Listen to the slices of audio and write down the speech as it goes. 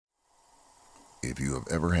If you have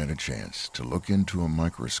ever had a chance to look into a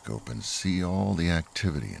microscope and see all the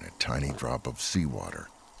activity in a tiny drop of seawater,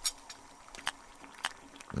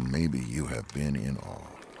 then maybe you have been in awe.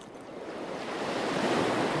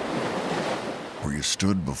 Or you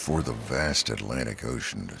stood before the vast Atlantic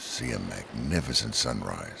Ocean to see a magnificent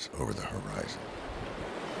sunrise over the horizon.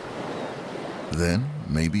 Then,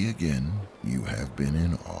 maybe again, you have been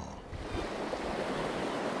in awe.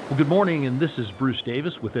 Well, good morning, and this is Bruce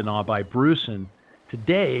Davis with In Awe by Bruce, and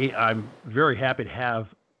today I'm very happy to have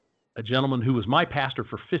a gentleman who was my pastor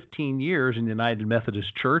for 15 years in the United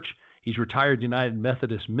Methodist Church. He's retired United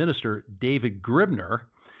Methodist minister, David Gribner,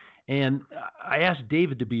 and I asked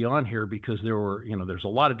David to be on here because there's a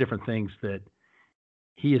lot of different things that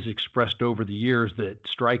he has expressed over the years that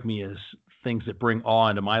strike me as things that bring awe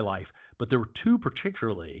into my life, but there were two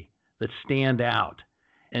particularly that stand out.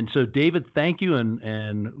 And so, David, thank you,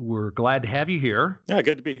 and we're glad to have you here. Yeah,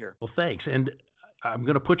 good to be here. Well, thanks. And I'm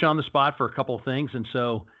going to put you on the spot for a couple of things. And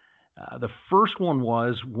so the first one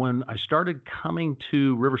was when I started coming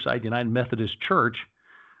to Riverside United Methodist Church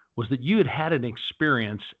was that you had an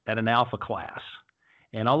experience at an Alpha class.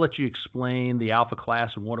 And I'll let you explain the Alpha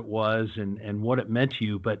class and what it was and what it meant to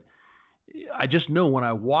you. But I just know when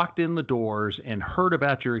I walked in the doors and heard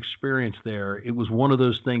about your experience there, it was one of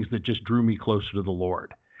those things that just drew me closer to the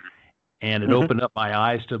Lord. And it opened up my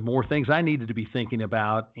eyes to more things I needed to be thinking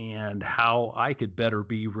about and how I could better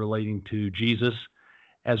be relating to Jesus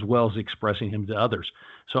as well as expressing him to others.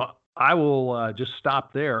 So I will just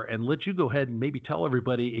stop there and let you go ahead and maybe tell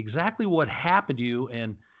everybody exactly what happened to you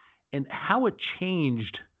and how it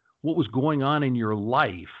changed what was going on in your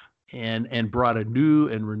life and brought a new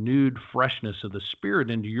and renewed freshness of the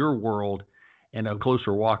Spirit into your world and a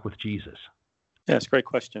closer walk with Jesus. Yeah, it's a great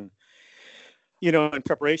question. You know, in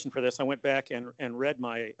preparation for this, I went back and read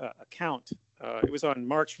my account. It was on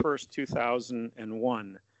March 1st,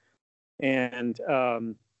 2001. And,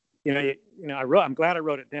 I'm glad I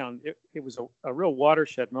wrote it down. It was a real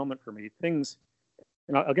watershed moment for me. Things,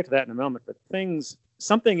 and I'll get to that in a moment, but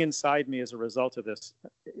something inside me as a result of this,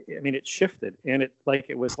 it shifted. And it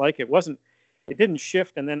didn't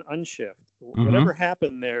shift and then unshift. Mm-hmm. Whatever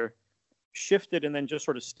happened there shifted and then just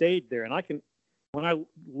sort of stayed there. And when I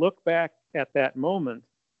look back at that moment,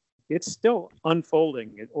 it's still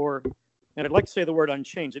unfolding. And I'd like to say the word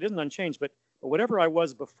unchanged. It isn't unchanged, but whatever I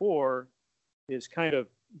was before is kind of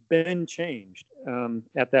been changed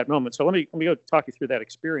at that moment. So let me go talk you through that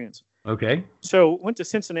experience. Okay. So went to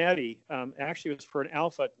Cincinnati. Actually, it was for an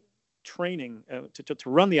Alpha training to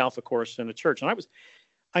run the Alpha course in a church. And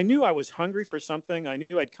I knew I was hungry for something. I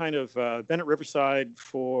knew I'd kind of been at Riverside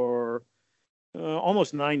for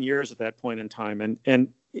almost 9 years at that point in time. And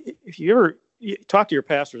if you ever talk to your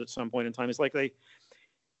pastors at some point in time, it's like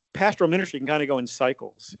pastoral ministry can kind of go in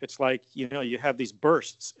cycles. It's like, you have these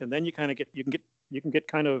bursts and then you can get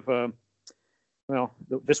kind of,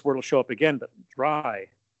 this word will show up again, but dry.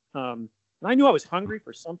 And I knew I was hungry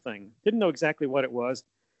for something. Didn't know exactly what it was.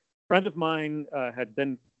 A friend of mine had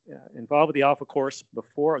been involved with the Alpha course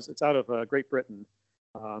before. It's out of Great Britain,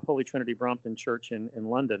 Holy Trinity Brompton Church in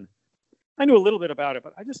London. I knew a little bit about it,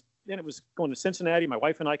 but then it was going to Cincinnati. My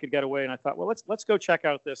wife and I could get away, and I thought, well, let's go check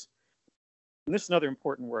out this. And this is another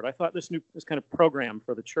important word. I thought this kind of program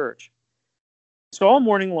for the church. So all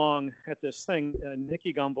morning long at this thing,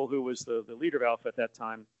 Nicky Gumbel, who was the leader of Alpha at that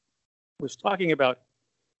time, was talking about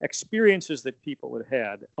experiences that people had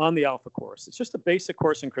had on the Alpha course. It's just a basic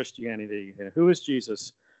course in Christianity. Who is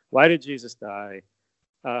Jesus? Why did Jesus die?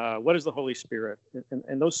 What is the Holy Spirit?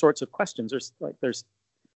 And those sorts of questions. There's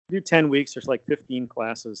do 10 weeks, there's like 15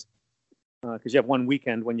 classes because you have one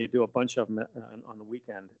weekend when you do a bunch of them on the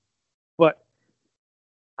weekend. But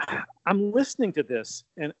I'm listening to this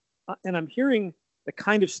and I'm hearing the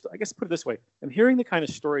kind of, I guess put it this way, I'm hearing the kind of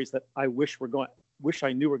stories that I wish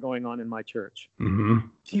I knew were going on in my church. Mm-hmm.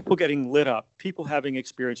 People getting lit up, people having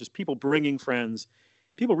experiences, people bringing friends,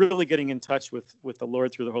 people really getting in touch with the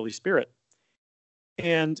Lord through the Holy Spirit.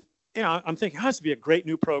 And I'm thinking, it has to be a great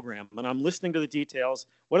new program. And I'm listening to the details.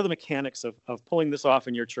 What are the mechanics of pulling this off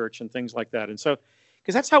in your church and things like that? And so,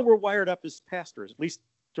 because that's how we're wired up as pastors, at least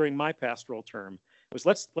during my pastoral term, was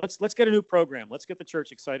let's get a new program. Let's get the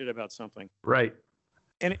church excited about something. Right.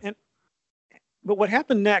 But what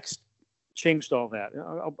happened next changed all that.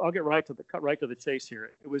 I'll get cut right to the chase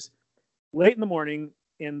here. It was late in the morning,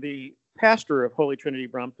 and the pastor of Holy Trinity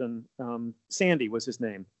Brompton, Sandy was his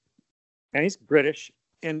name, and he's British.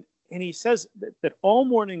 And he says that all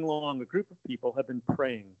morning long, a group of people have been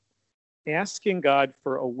praying, asking God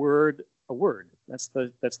for a word. That's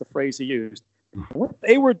the phrase he used. And what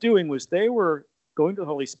they were doing was they were going to the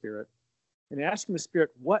Holy Spirit and asking the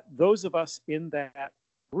Spirit what those of us in that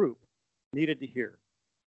group needed to hear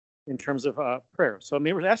in terms of prayer. So I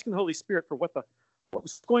mean, we're asking the Holy Spirit for what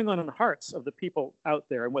was going on in the hearts of the people out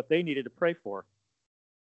there and what they needed to pray for.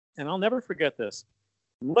 And I'll never forget this.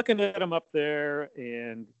 I'm looking at him up there,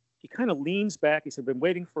 and he kind of leans back. He said, "Been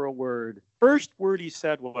waiting for a word." First word he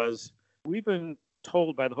said was, "We've been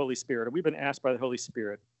told by the Holy Spirit, or we've been asked by the Holy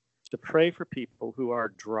Spirit to pray for people who are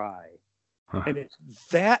dry." Huh. And at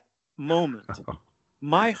that moment,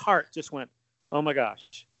 my heart just went, "Oh my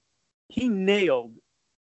gosh." He nailed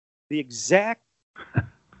the exact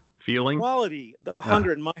feeling, quality, the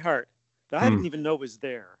hunger in my heart that I didn't even know was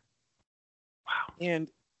there. Wow.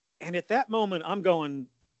 And at that moment,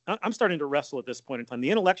 I'm starting to wrestle at this point in time.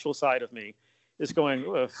 The intellectual side of me is going,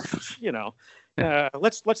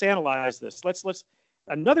 let's analyze this. Let's.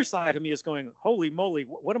 Another side of me is going, holy moly,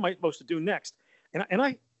 what am I supposed to do next?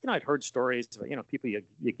 And I'd heard stories of, people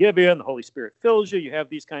you give in, the Holy Spirit fills you, you have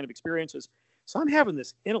these kind of experiences. So I'm having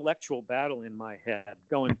this intellectual battle in my head,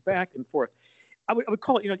 going back and forth. I would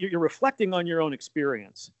call it, you're reflecting on your own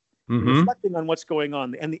experience, reflecting on what's going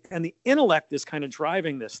on, and the intellect is kind of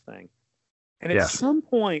driving this thing. And at some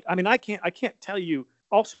point, I mean, I can't tell you.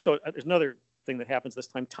 Also, there's another thing that happens this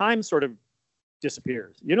time. Time sort of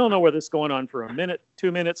disappears. You don't know whether it's going on for a minute,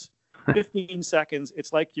 2 minutes, 15 seconds.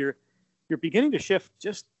 It's like you're beginning to shift.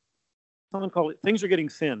 Just someone called it, things are getting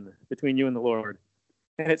thin between you and the Lord.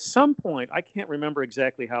 And at some point, I can't remember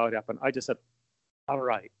exactly how it happened. I just said, all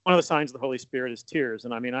right. One of the signs of the Holy Spirit is tears.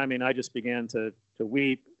 And I mean, I just began to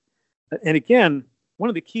weep. And again, one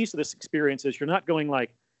of the keys to this experience is you're not going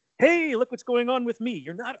like, hey, look what's going on with me.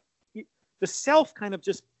 You're not, the self kind of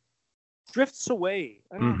just drifts away.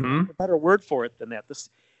 I don't know a better word for it than that.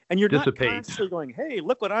 And you're not constantly going, hey,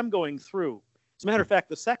 look what I'm going through. As a matter of fact,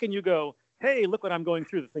 the second you go, hey, look what I'm going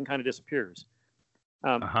through, the thing kind of disappears.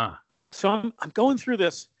 So I'm going through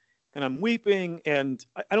this, and I'm weeping, and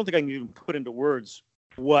I don't think I can even put into words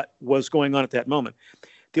what was going on at that moment.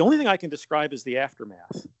 The only thing I can describe is the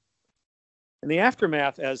aftermath. And the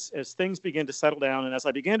aftermath, as things began to settle down, and as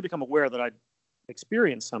I began to become aware that I'd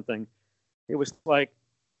experienced something, it was like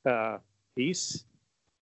peace,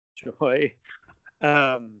 joy,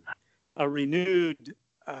 a renewed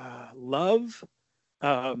love.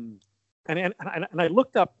 And I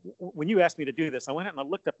looked up, when you asked me to do this, I went out and I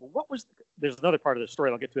looked up, there's another part of the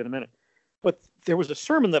story I'll get to in a minute. But there was a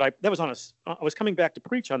sermon that I was coming back to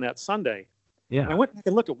preach on that Sunday. Yeah. And I went back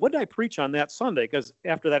and looked at what did I preach on that Sunday? Because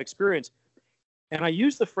after that experience, and I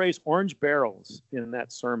used the phrase orange barrels in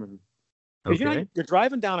that sermon. Because you're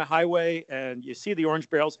driving down a highway and you see the orange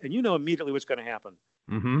barrels and you know immediately what's going to happen.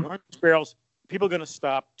 The orange barrels, people are going to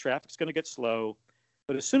stop, traffic's going to get slow.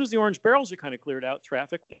 But as soon as the orange barrels are kind of cleared out,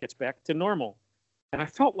 traffic gets back to normal. And I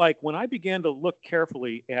felt like when I began to look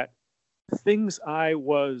carefully at things I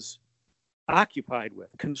was occupied with,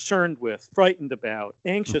 concerned with, frightened about,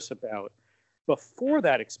 anxious about, before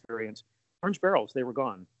that experience, orange barrels, they were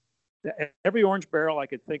gone. Every orange barrel I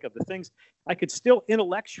could think of, the things I could still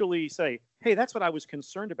intellectually say, hey, that's what I was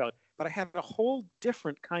concerned about. But I had a whole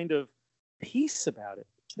different kind of peace about it,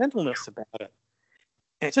 gentleness about it.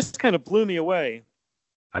 And it just kind of blew me away.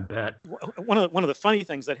 I bet. One of the funny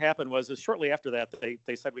things that happened was shortly after that,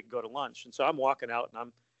 they said we could go to lunch. And so I'm walking out and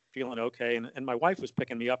I'm feeling okay. And my wife was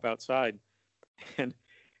picking me up outside. And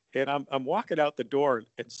I'm walking out the door,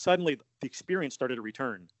 and suddenly the experience started to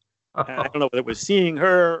return. I don't know whether it was seeing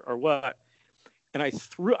her or what. And I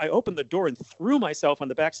opened the door and threw myself on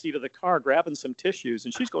the back seat of the car, grabbing some tissues.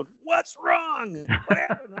 And she's going, what's wrong? What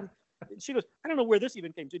happened? And she goes, I don't know where this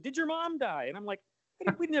even came to. Did your mom die? And I'm like,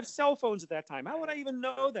 we didn't have cell phones at that time. How would I even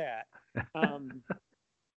know that?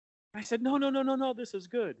 I said, no, this is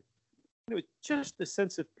good. And it was just the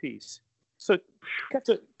sense of peace. So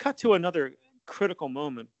cut to another critical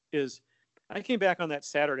moment is I came back on that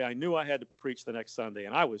Saturday. I knew I had to preach the next Sunday,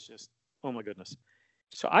 and I was just, oh my goodness.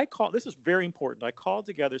 So this is very important. I called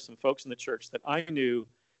together some folks in the church that I knew,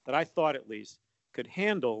 that I thought at least, could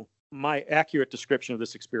handle my accurate description of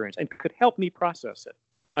this experience and could help me process it.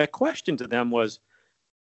 My question to them was,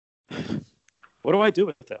 what do I do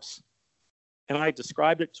with this? And I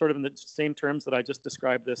described it sort of in the same terms that I just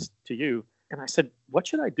described this to you. And I said, what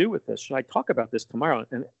should I do with this? Should I talk about this tomorrow?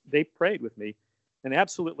 And they prayed with me. And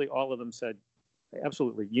absolutely all of them said,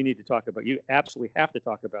 absolutely, you absolutely have to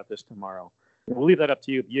talk about this tomorrow. And we'll leave that up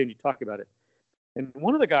to you. You need to talk about it. And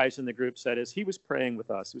one of the guys in the group said, as he was praying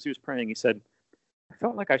with us, as he was praying, he said, I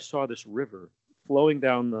felt like I saw this river flowing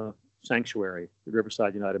down the sanctuary, the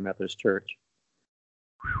Riverside United Methodist Church.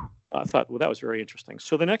 I thought, well, that was very interesting.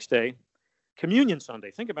 So the next day, Communion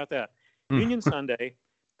Sunday, think about that. Communion Sunday.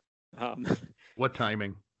 What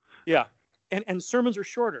timing? Yeah. and sermons are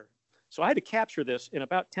shorter. So I had to capture this in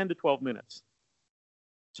about 10 to 12 minutes.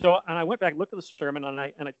 So, and I went back, looked at the sermon, and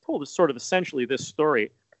I told this sort of essentially this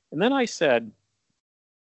story. And then I said,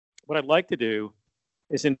 what I'd like to do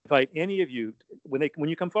is invite any of you, when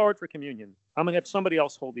you come forward for communion, I'm going to have somebody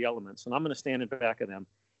else hold the elements, and I'm going to stand in back of them.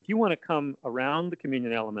 If you want to come around the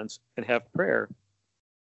communion elements and have prayer,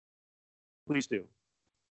 please do.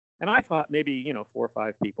 And I thought maybe, 4 or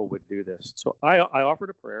 5 people would do this. So I offered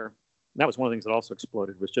a prayer. And that was one of the things that also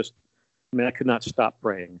exploded, was just, I could not stop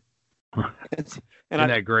praying. Isn't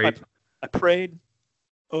that great? I prayed,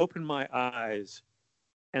 opened my eyes,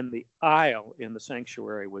 and the aisle in the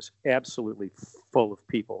sanctuary was absolutely full of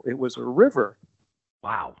people. It was a river.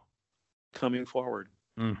 Wow. Coming forward.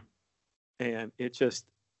 Mm. And it just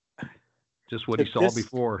what he saw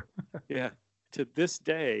before. Yeah. To this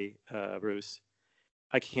day, Bruce,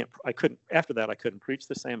 I couldn't, after that, I couldn't preach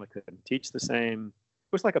the same. I couldn't teach the same.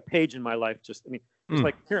 It was like a page in my life. It was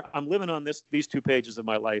like, here, I'm living on these 2 pages of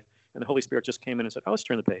my life. And the Holy Spirit just came in and said, let's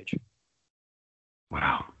turn the page.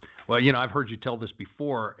 Wow. Well, I've heard you tell this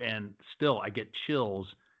before, and still I get chills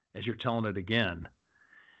as you're telling it again.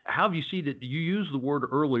 How have you seen it? You used the word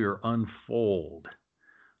earlier, unfold.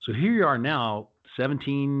 So here you are now,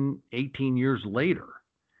 17, 18 years later.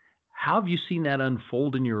 How have you seen that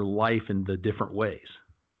unfold in your life in the different ways?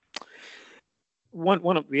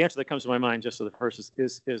 One of the answer that comes to my mind just so the first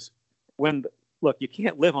is when, look, you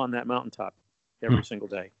can't live on that mountaintop every single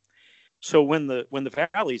day. So when the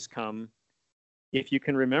valleys come, if you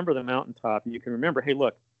can remember the mountaintop, you can remember, hey,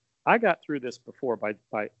 look, I got through this before by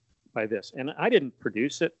this, and I didn't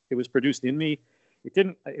produce it. It was produced in me.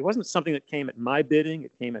 It wasn't something that came at my bidding.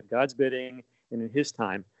 It came at God's bidding and in His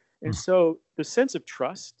time. And so the sense of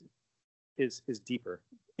trust is deeper,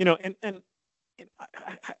 and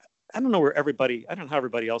I don't know I don't know how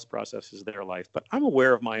everybody else processes their life, but I'm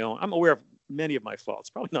aware of my own. I'm aware of many of my faults,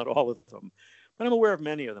 probably not all of them, but I'm aware of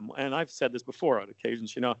many of them. And I've said this before on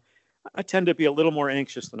occasions, I tend to be a little more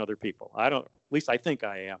anxious than other people. At least I think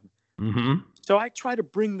I am. Mm-hmm. So I try to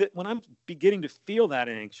bring that when I'm beginning to feel that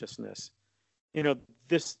anxiousness,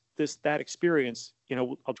 that experience,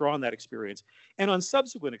 I'll draw on that experience and on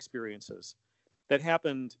subsequent experiences that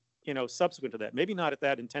happened, subsequent to that, maybe not at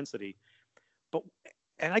that intensity,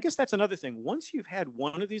 and I guess that's another thing. Once you've had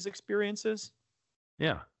one of these experiences,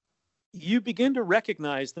 yeah, you begin to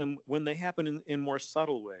recognize them when they happen in more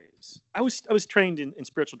subtle ways. I was trained in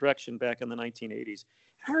spiritual direction back in the 1980s.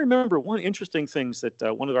 I remember one interesting thing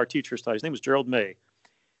that one of our teachers taught. His name was Gerald May,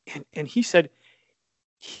 and he said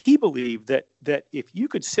he believed that if you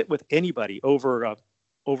could sit with anybody over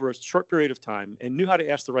a short period of time and knew how to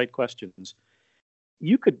ask the right questions,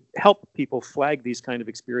 you could help people flag these kind of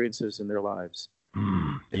experiences in their lives.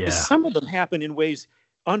 Yeah. Some of them happen in ways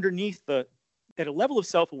underneath at a level of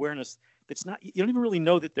self-awareness that's not, you don't even really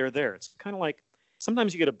know that they're there. It's kind of like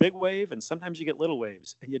sometimes you get a big wave and sometimes you get little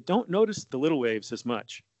waves, and you don't notice the little waves as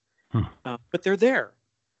much, but they're there.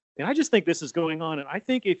 And I just think this is going on. And I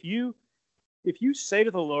think if you say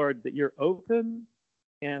to the Lord that you're open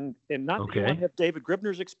and not that you want to have David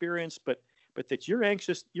Gribner's experience, but that you're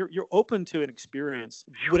anxious, you're open to an experience,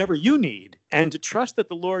 whatever you need, and to trust that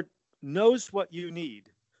the Lord knows what you need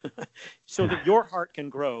so that your heart can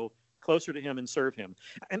grow closer to Him and serve Him.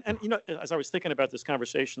 And as I was thinking about this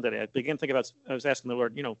conversation today, I was asking the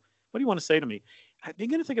Lord, what do you want to say to me? I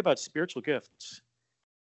began to think about spiritual gifts.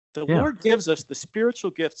 The Lord gives us the spiritual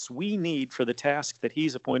gifts we need for the task that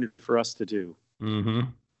He's appointed for us to do. Mm-hmm.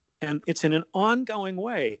 And it's in an ongoing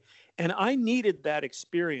way. And I needed that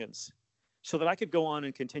experience so that I could go on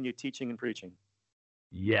and continue teaching and preaching.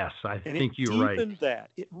 Yes, I think you're right.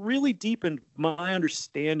 It really deepened my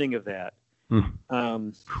understanding of that.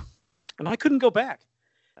 And I couldn't go back.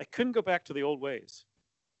 I couldn't go back to the old ways.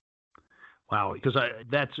 Wow, because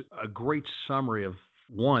that's a great summary of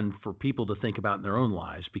one for people to think about in their own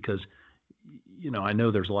lives, because, I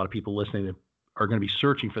know there's a lot of people listening that are going to be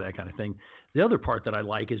searching for that kind of thing. The other part that I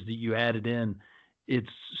like is that you added in, it's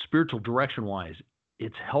spiritual direction wise.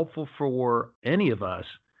 It's helpful for any of us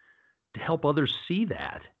to help others see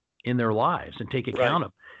that in their lives and take account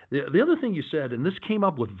of. The other thing you said, and this came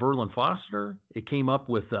up with Verlin Foster, it came up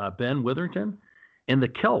with Ben Witherington, and the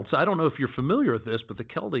Celts. I don't know if you're familiar with this, but the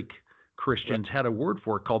Celtic Christians had a word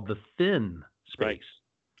for it called the thin space. Right.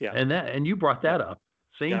 Yeah. And you brought that up.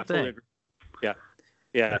 Same thing. Yeah.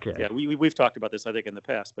 Yeah. Okay. Yeah. We've talked about this, I think, in the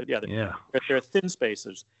past, but there are thin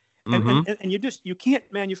spaces, and you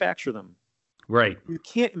can't manufacture them. Right. You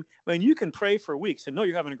can't. You can pray for weeks and know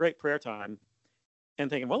you're having a great prayer time, and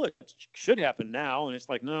thinking, well, it should happen now, and it's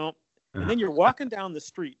like, no. And then you're walking down the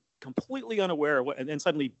street completely unaware of what, and then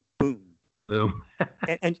suddenly, boom. Boom.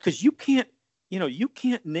 and because you can't you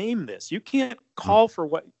can't name this. You can't call for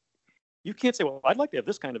what. You can't say, well, I'd like to have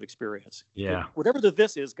this kind of experience. Yeah. Whatever the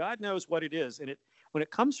this is, God knows what it is. And when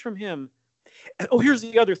it comes from him. Here's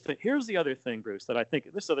the other thing. Here's the other thing, Bruce, that I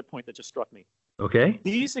think this other point that just struck me. Okay.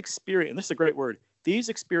 These experiences, this is a great word. These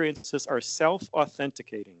experiences are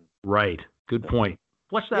self-authenticating. Right. Good point.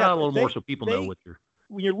 Flesh that out a little more so people know what you're.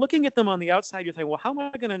 When you're looking at them on the outside, you're thinking, well, how am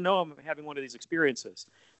I going to know I'm having one of these experiences?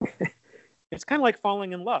 It's kind of like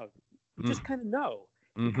falling in love. You just kind of know.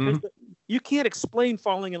 Mm-hmm. You can't explain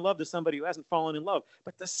falling in love to somebody who hasn't fallen in love.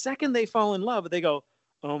 But the second they fall in love, they go,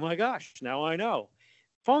 oh my gosh, now I know.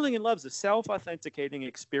 Falling in love is a self-authenticating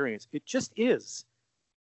experience. It just is.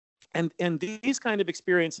 And these kind of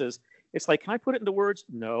experiences, it's like, can I put it into words?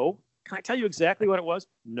 No. Can I tell you exactly what it was?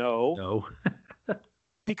 No.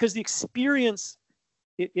 Because the experience,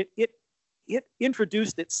 it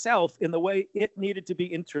introduced itself in the way it needed to be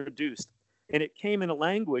introduced. And it came in a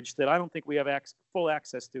language that I don't think we have full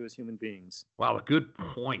access to as human beings. Wow, a good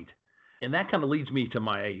point. And that kind of leads me to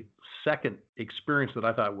my second experience that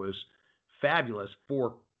I thought was fabulous.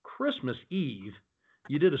 For Christmas Eve,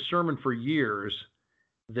 you did a sermon for years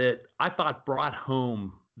that I thought brought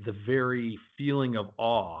home the very feeling of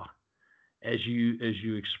awe as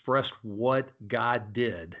you expressed what God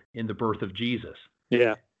did in the birth of Jesus.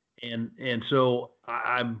 Yeah. And so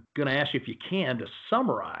I'm going to ask you if you can to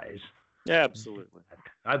summarize. Yeah, absolutely.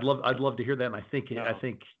 I'd love to hear that, and I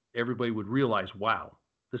think everybody would realize, wow,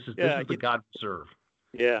 this is the God we serve.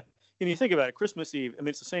 Yeah. And you think about it, Christmas Eve, I mean,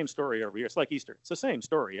 it's the same story every year. It's like Easter. It's the same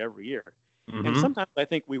story every year. Mm-hmm. And sometimes I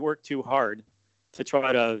think we work too hard to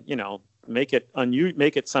try to, make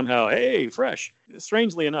it somehow, hey, fresh.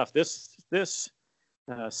 Strangely enough, this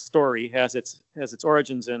story has its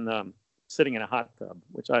origins in sitting in a hot tub,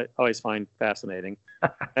 which I always find fascinating.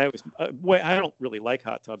 I don't really like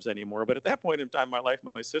hot tubs anymore, but at that point in time in my life,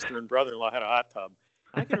 my sister and brother-in-law had a hot tub.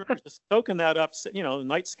 I can remember just soaking that up,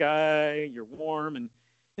 night sky, you're warm, and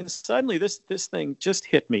suddenly this thing just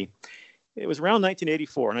hit me. It was around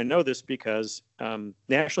 1984, and I know this because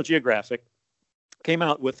National Geographic came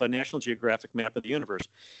out with a National Geographic map of the universe.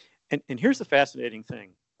 And here's the fascinating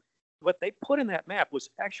thing. What they put in that map was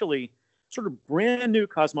actually sort of brand new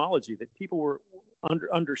cosmology that people were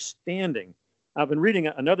understanding. I've been reading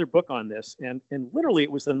another book on this, and literally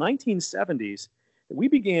it was the 1970s that we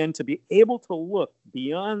began to be able to look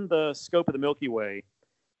beyond the scope of the Milky Way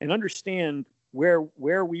and understand where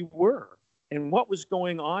we were and what was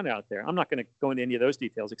going on out there. I'm not going to go into any of those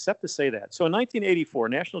details except to say that. So in 1984,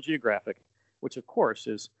 National Geographic, which of course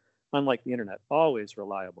is, unlike the internet, always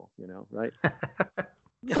reliable, right? I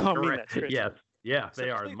mean that seriously. Yes. Yeah, so they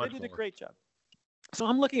are. They did a great job. So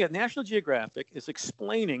I'm looking at National Geographic is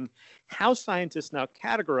explaining how scientists now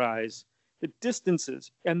categorize the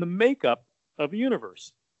distances and the makeup of the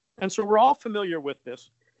universe. And so we're all familiar with this.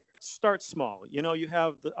 Start small. You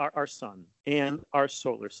have our sun and our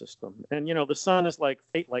solar system. And, the sun is like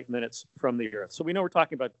 8 light minutes from the Earth. So we know we're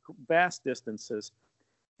talking about vast distances.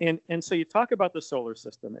 And so you talk about the solar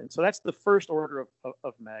system. And so that's the first order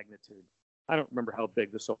of magnitude. I don't remember how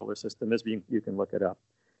big the solar system is, but you can look it up.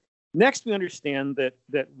 Next, we understand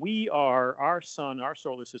that our sun, our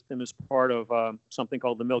solar system is part of something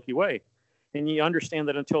called the Milky Way. And you understand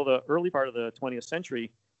that until the early part of the 20th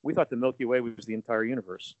century, we thought the Milky Way was the entire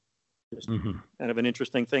universe. Just kind of an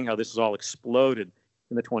interesting thing how this has all exploded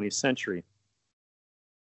in the 20th century.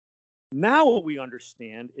 Now what we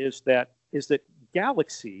understand is that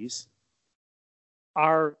galaxies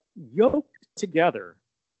are yoked together.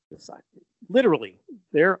 Literally,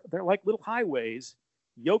 they're like little highways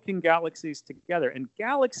yoking galaxies together. And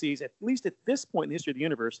galaxies, at least at this point in the history of the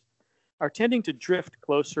universe, are tending to drift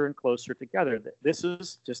closer and closer together. This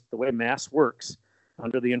is just the way mass works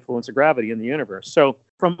under the influence of gravity in the universe. So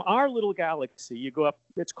from our little galaxy, you go up,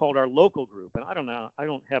 it's called our local group. And I don't know, I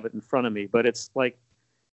don't have it in front of me, but it's like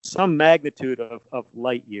some magnitude of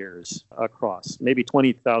light years across, maybe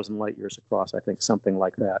 20,000 light years across, I think, something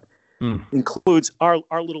like that. Includes our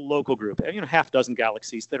little local group, half a dozen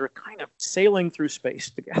galaxies that are kind of sailing through space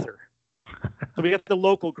together. So we got the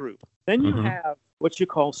local group. Then you have what you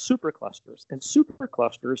call superclusters. And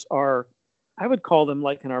superclusters are, I would call them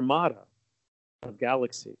like an armada of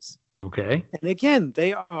galaxies. Okay. And again,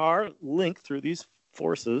 they are linked through these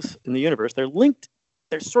forces in the universe. They're linked.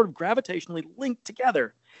 They're sort of gravitationally linked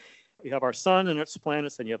together. You have our sun and its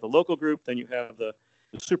planets, then you have the local group, then you have the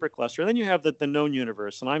supercluster, and then you have the known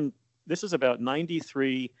universe. And this is about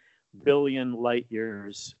 93 billion light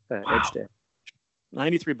years edge to edge.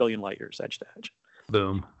 93 billion light years edge to edge.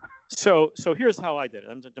 Boom. So here's how I did it.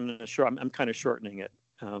 I'm kind of shortening it.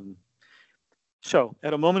 So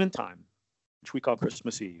at a moment in time, which we call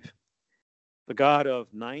Christmas Eve, the God of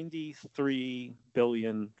 93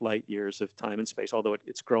 billion light years of time and space, although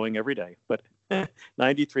it's growing every day, but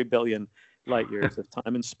 93 billion light years of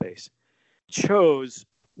time and space, chose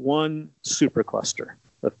one supercluster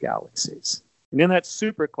of galaxies. And in that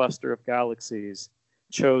supercluster of galaxies,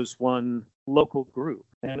 chose one local group.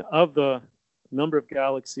 And of the number of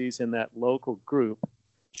galaxies in that local group,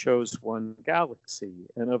 chose one galaxy.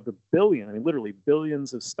 And of the billion, I mean, literally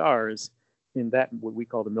billions of stars in that, what we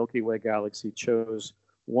call the Milky Way galaxy, chose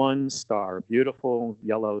one star, a beautiful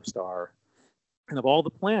yellow star. And of all the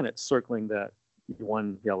planets circling that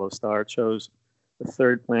one yellow star, chose the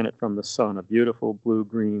third planet from the sun, a beautiful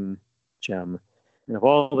blue-green gem. And of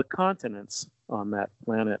all the continents on that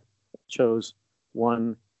planet, chose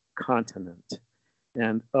one continent.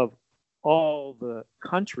 And of all the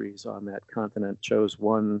countries on that continent, chose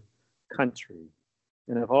one country.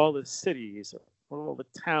 And of all the cities, all the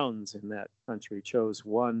towns in that country, chose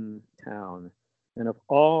one town. And of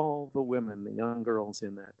all the women, the young girls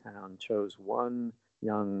in that town, chose one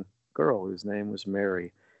young girl whose name was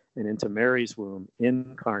Mary. And into Mary's womb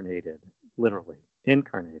incarnated, literally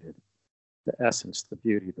incarnated, the essence, the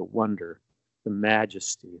beauty, the wonder, the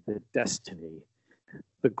majesty, the destiny,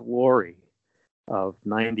 the glory of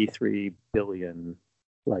 93 billion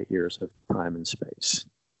light years of time and space.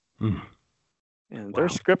 Mm. And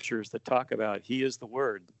there's scriptures that talk about he is the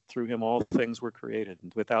Word. Through him all things were created.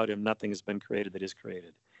 And without him nothing has been created that is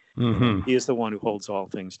created. Mm-hmm. He is the one who holds all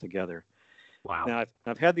things together. Wow. Now,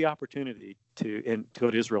 I've had the opportunity to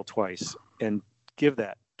go to Israel twice and give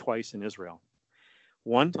that twice in Israel.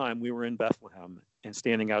 One time we were in Bethlehem and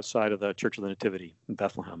standing outside of the Church of the Nativity in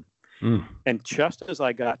Bethlehem. Mm. And just as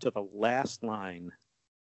I got to the last line,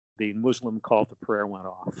 the Muslim call to prayer went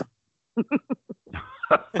off.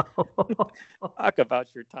 Talk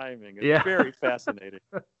about your timing. It's very fascinating.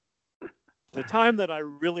 The time that I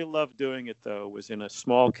really loved doing it, though, was in a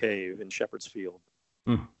small cave in Shepherd's Field.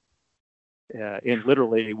 Mm. In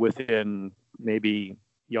literally within maybe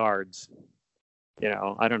yards,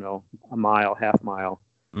 I don't know, a mile, half mile,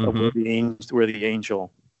 of where the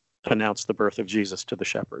angel announced the birth of Jesus to the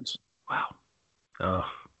shepherds. Wow. Oh,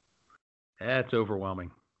 that's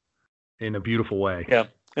overwhelming in a beautiful way. Yeah.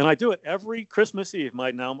 And I do it every Christmas Eve.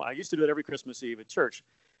 I used to do it every Christmas Eve at church.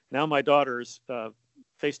 Now my daughters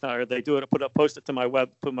FaceTime, they do it, post it to my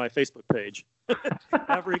Facebook page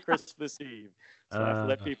every Christmas Eve. So I have to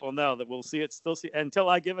let people know that we'll see it, until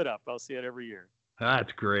I give it up. I'll see it every year.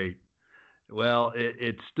 That's great. Well,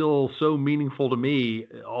 it's still so meaningful to me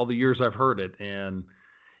all the years I've heard it. And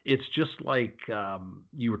it's just like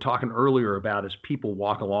you were talking earlier about, as people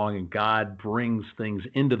walk along and God brings things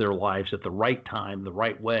into their lives at the right time, the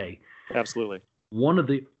right way. Absolutely. One of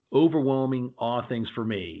the overwhelming awe things for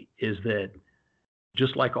me is that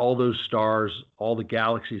just like all those stars, all the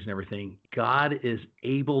galaxies and everything, God is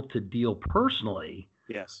able to deal personally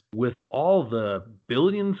with all the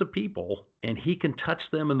billions of people, and he can touch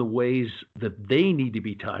them in the ways that they need to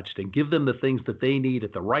be touched and give them the things that they need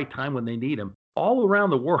at the right time when they need them, all around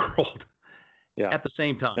the world at the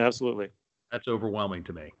same time. Absolutely. That's overwhelming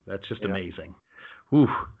to me. That's just amazing. Whew.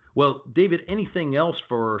 Well, David, anything else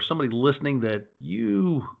for somebody listening that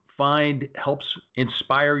you find helps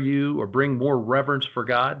inspire you or bring more reverence for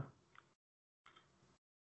God?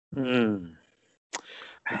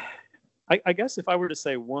 I guess if I were to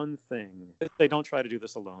say one thing, they don't try to do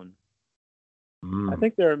this alone. I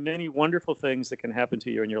think there are many wonderful things that can happen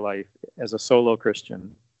to you in your life as a solo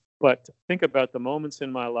Christian. But think about the moments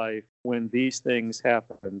in my life when these things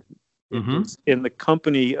happened in the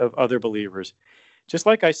company of other believers. Just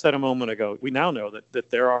like I said a moment ago, we now know that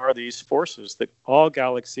there are these forces, that all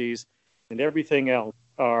galaxies and everything else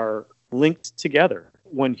are linked together.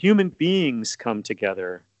 When human beings come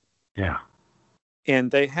together,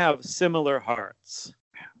 and they have similar hearts,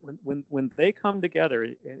 when they come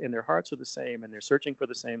together and their hearts are the same and they're searching for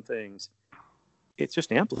the same things, it's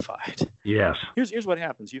just amplified. Yes. Here's what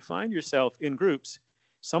happens. You find yourself in groups.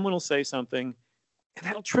 Someone will say something, and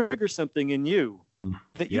that'll trigger something in you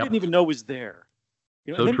that you didn't even know was there.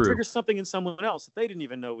 And then it triggers something in someone else that they didn't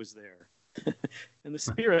even know was there. And the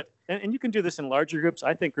Spirit, and you can do this in larger groups.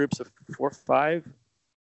 I think groups of 4 or 5,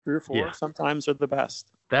 3 or 4 sometimes are the best.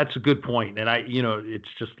 That's a good point. And it's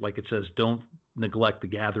just like it says, don't neglect the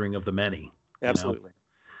gathering of the many. Absolutely.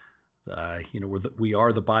 We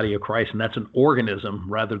are the body of Christ, and that's an organism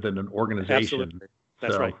rather than an organization.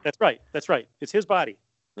 Absolutely. That's right. It's his body.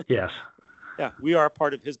 Yes. Yeah, we are a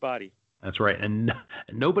part of his body. That's right. And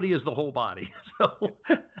nobody is the whole body. So.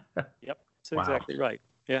 Yep. That's exactly right.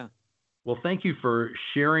 Yeah. Well, thank you for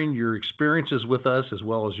sharing your experiences with us, as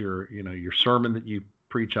well as your sermon that you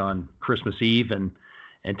preach on Christmas Eve. And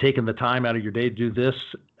and taking the time out of your day to do this.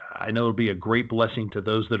 I know it'll be a great blessing to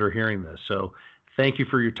those that are hearing this. So thank you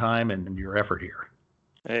for your time and your effort here.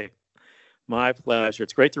 Hey, my pleasure.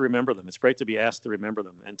 It's great to remember them. It's great to be asked to remember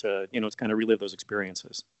them and to, to kind of relive those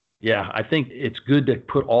experiences. Yeah, I think it's good to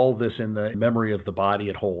put all this in the memory of the body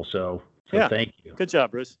at whole. So yeah, thank you. Good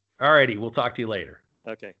job, Bruce. All righty. We'll talk to you later.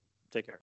 Okay. Take care.